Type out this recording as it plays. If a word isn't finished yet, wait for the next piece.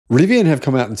Rivian have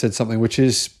come out and said something which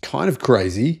is kind of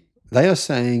crazy. They are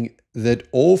saying that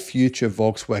all future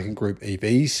Volkswagen Group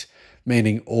EVs,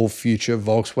 meaning all future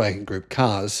Volkswagen Group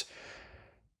cars,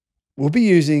 will be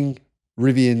using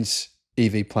Rivian's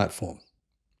EV platform.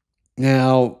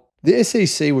 Now, the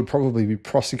SEC would probably be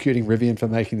prosecuting Rivian for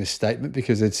making this statement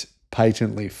because it's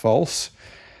patently false.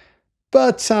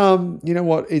 But you know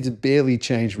what? It's barely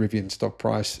changed Rivian's stock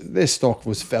price. Their stock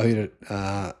was valued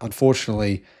at,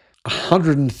 unfortunately,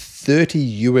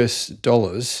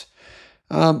 $130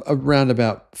 around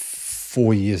about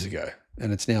 4 years ago.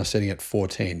 And it's now sitting at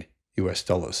 $14.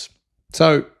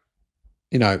 So,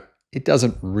 you know, it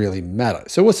doesn't really matter.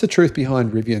 So what's the truth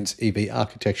behind Rivian's EV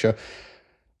architecture?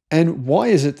 And why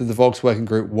is it that the Volkswagen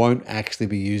Group won't actually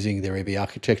be using their EV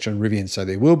architecture on Rivian, so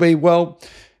they will be? Well,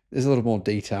 there's a little more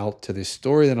detail to this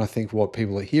story than I think what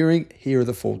people are hearing. Here are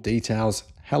the full details.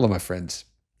 Hello, my friends.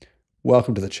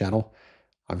 Welcome to the channel.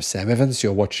 I'm Sam Evans.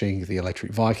 You're watching The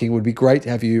Electric Viking. It would be great to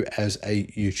have you as a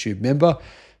YouTube member.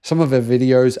 Some of our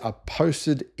videos are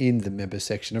posted in the member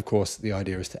section. Of course, the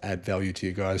idea is to add value to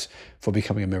you guys for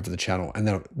becoming a member of the channel. And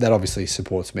that obviously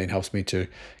supports me and helps me to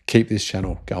keep this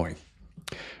channel going.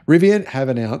 Rivian have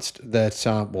announced that,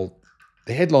 well,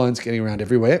 the headlines getting around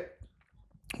everywhere,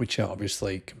 which are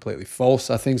obviously completely false,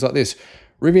 are things like this.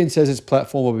 Rivian says its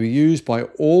platform will be used by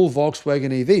all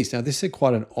Volkswagen EVs. Now, this is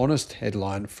quite an honest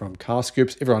headline from Car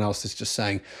Scoops. Everyone else is just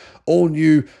saying all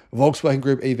new Volkswagen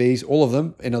Group EVs, all of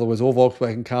them. In other words, all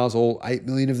Volkswagen cars, all 8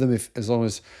 million of them, as long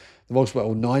as the Volkswagen,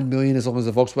 or 9 million, as long as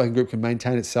the Volkswagen Group can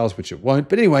maintain its sales, which it won't.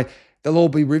 But anyway, they'll all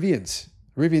be Rivians.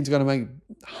 Rivian's going to make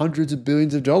hundreds of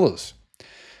billions of dollars.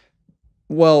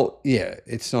 Well, yeah,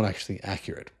 it's not actually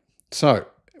accurate. So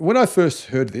when I first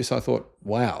heard this, I thought,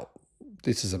 wow,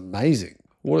 this is amazing.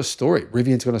 What a story.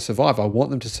 Rivian's going to survive. I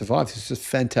want them to survive. This is just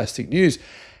fantastic news.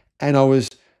 And I was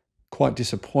quite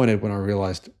disappointed when I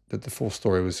realized that the full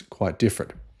story was quite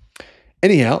different.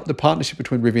 Anyhow, the partnership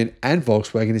between Rivian and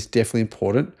Volkswagen is definitely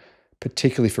important,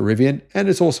 particularly for Rivian, and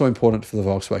it's also important for the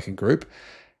Volkswagen Group.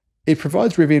 It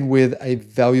provides Rivian with a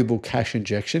valuable cash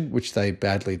injection, which they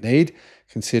badly need,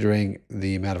 considering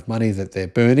the amount of money that they're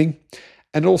burning.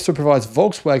 And it also provides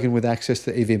Volkswagen with access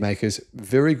to the EV makers'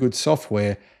 very good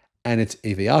software and its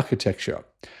EV architecture.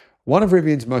 One of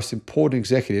Rivian's most important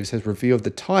executives has revealed the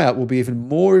tie-up will be even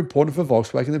more important for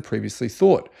Volkswagen than previously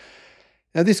thought.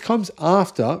 Now, this comes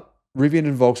after Rivian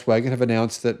and Volkswagen have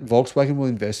announced that Volkswagen will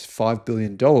invest $5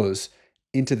 billion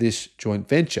into this joint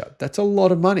venture. That's a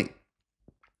lot of money.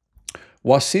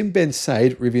 Wasim Ben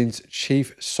Said, Rivian's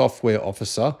chief software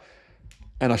officer,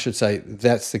 and I should say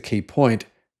that's the key point,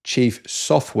 chief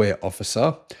software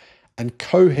officer, and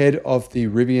co-head of the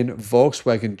Rivian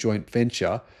Volkswagen joint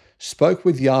venture, spoke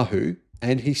with Yahoo,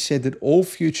 and he said that all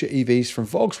future EVs from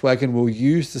Volkswagen will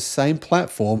use the same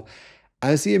platform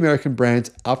as the American brand's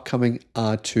upcoming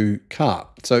R2 car.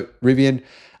 So Rivian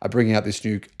are bringing out this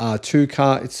new R2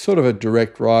 car. It's sort of a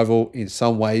direct rival in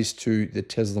some ways to the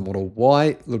Tesla Model Y,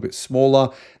 a little bit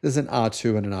smaller. There's an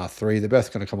R2 and an R3. They're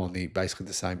both going to come on basically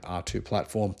the same R2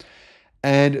 platform.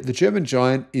 And the German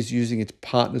giant is using its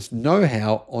partners'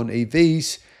 know-how on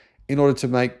EVs in order to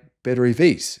make better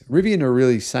EVs. Rivian are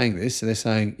really saying this, and they're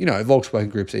saying, you know,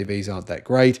 Volkswagen Group's EVs aren't that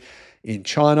great. In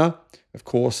China, of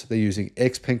course, they're using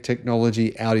XPeng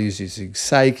technology, Audi is using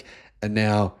SAIC, and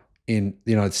now in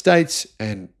the United States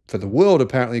and for the world,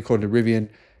 apparently, according to Rivian,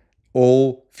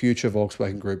 all future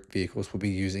Volkswagen Group vehicles will be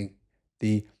using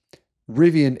the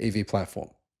Rivian EV platform.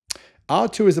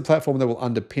 R2 is the platform that will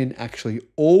underpin actually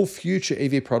all future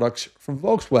EV products from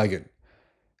Volkswagen,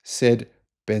 said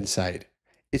Ben Said.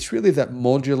 It's really that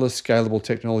modular, scalable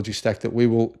technology stack that we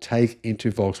will take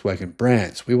into Volkswagen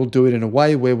brands. We will do it in a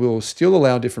way where we will still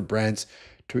allow different brands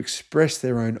to express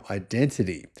their own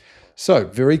identity. So,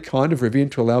 very kind of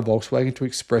Rivian to allow Volkswagen to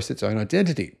express its own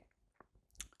identity.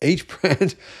 Each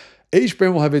brand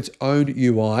will have its own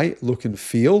UI, look and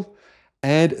feel,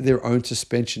 and their own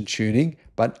suspension tuning,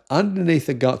 but underneath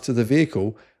the guts of the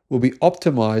vehicle will be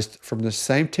optimized from the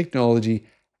same technology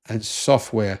and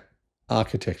software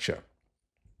architecture.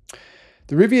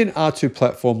 The Rivian R2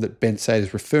 platform that Ben Said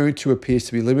is referring to appears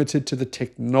to be limited to the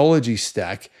technology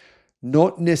stack,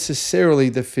 not necessarily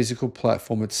the physical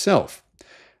platform itself.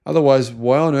 Otherwise,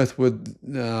 why on earth would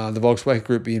the Volkswagen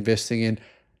Group be investing in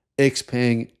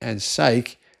XPeng and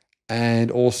SAIC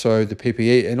and also the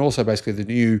PPE and also basically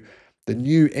the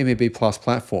new MEB Plus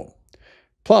platform?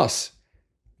 Plus,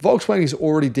 Volkswagen is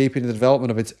already deep into the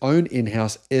development of its own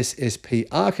in-house SSP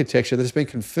architecture that has been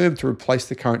confirmed to replace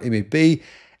the current MEB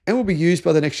and will be used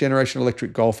by the next generation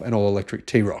electric Golf and all-electric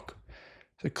T-Roc.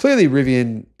 So clearly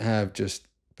Rivian have just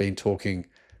been talking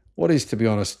what is, to be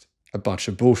honest, a bunch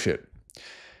of bullshit.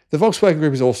 The Volkswagen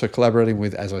Group is also collaborating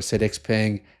with, as I said,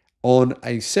 XPeng on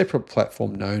a separate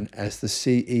platform known as the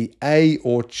CEA,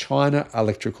 or China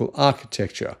Electrical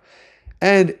Architecture.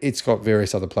 And it's got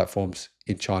various other platforms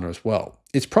in China as well.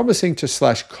 It's promising to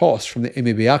slash costs from the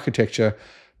MEB architecture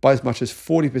by as much as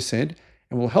 40%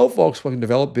 and will help Volkswagen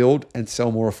develop, build, and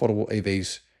sell more affordable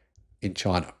EVs in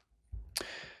China.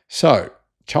 So,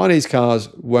 Chinese cars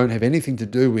won't have anything to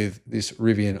do with this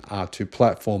Rivian R2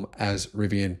 platform, as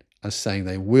Rivian are saying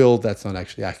they will. That's not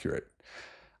actually accurate.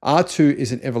 R2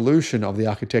 is an evolution of the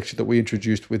architecture that we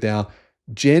introduced with our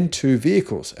Gen 2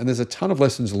 vehicles, and there's a ton of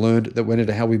lessons learned that went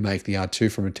into how we make the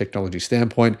R2 from a technology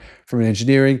standpoint, from an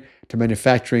engineering to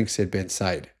manufacturing, said Ben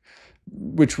Said,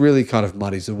 which really kind of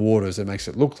muddies the waters and makes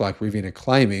it look like Rivian are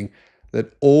claiming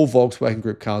that all Volkswagen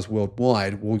Group cars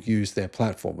worldwide will use their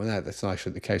platform, and that's not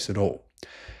actually the case at all.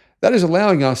 That is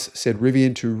allowing us, said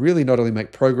Rivian, to really not only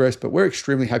make progress, but we're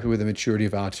extremely happy with the maturity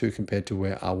of R2 compared to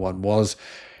where R1 was.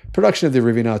 Production of the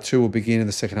Rivian R2 will begin in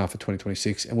the second half of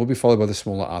 2026 and will be followed by the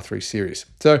smaller R3 series.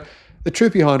 So the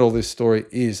truth behind all this story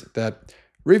is that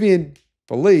Rivian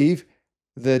believe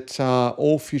that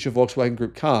all future Volkswagen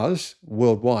Group cars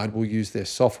worldwide will use their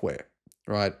software,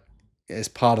 right, as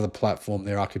part of the platform,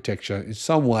 their architecture. In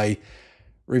some way,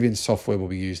 Rivian software will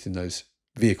be used in those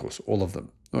vehicles, all of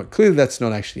them. Well, clearly, that's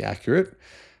not actually accurate.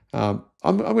 I'm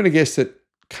going to guess that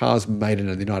cars made in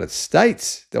the United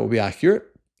States, that will be accurate.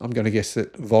 I'm going to guess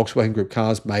that Volkswagen Group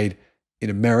cars made in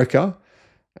America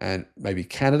and maybe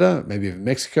Canada, maybe even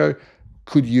Mexico,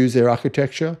 could use their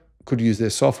architecture, could use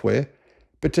their software.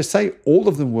 But to say all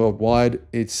of them worldwide,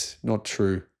 it's not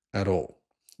true at all.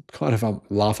 Kind of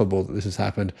laughable that this has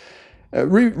happened.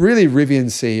 Really, Rivian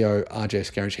CEO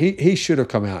RJ Scaringe, he should have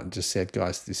come out and just said,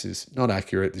 guys, this is not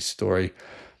accurate, this story.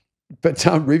 But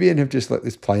Rivian have just let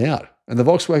this play out. And the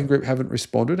Volkswagen Group haven't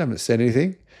responded, haven't said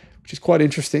anything, which is quite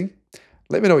interesting.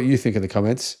 Let me know what you think in the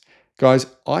comments. Guys,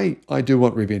 I do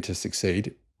want Rivian to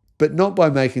succeed, but not by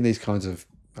making these kinds of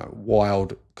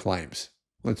wild claims.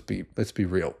 Let's be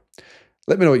real.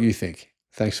 Let me know what you think.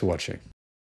 Thanks for watching.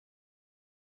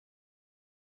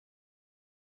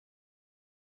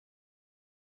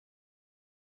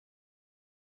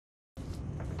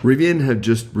 Rivian have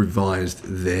just revised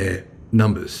their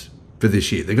numbers for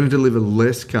this year. They're going to deliver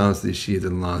less cars this year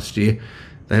than last year.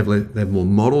 They have more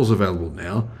models available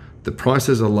now. The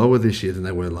prices are lower this year than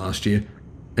they were last year,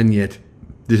 and yet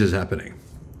this is happening.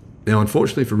 Now,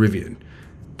 unfortunately for Rivian,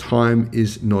 time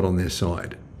is not on their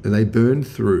side. They burned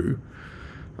through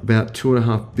about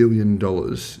 $2.5 billion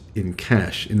in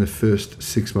cash in the first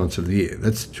 6 months of the year.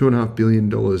 That's $2.5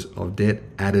 billion of debt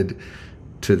added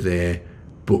to their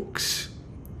books.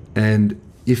 And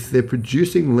if they're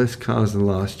producing less cars than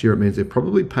last year, it means they're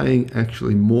probably paying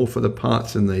actually more for the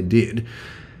parts than they did.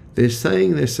 They're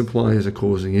saying their suppliers are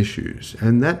causing issues,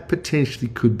 and that potentially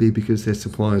could be because their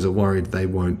suppliers are worried they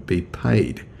won't be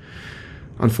paid.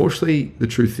 Unfortunately, the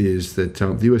truth is that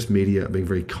the US media are being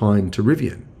very kind to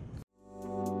Rivian.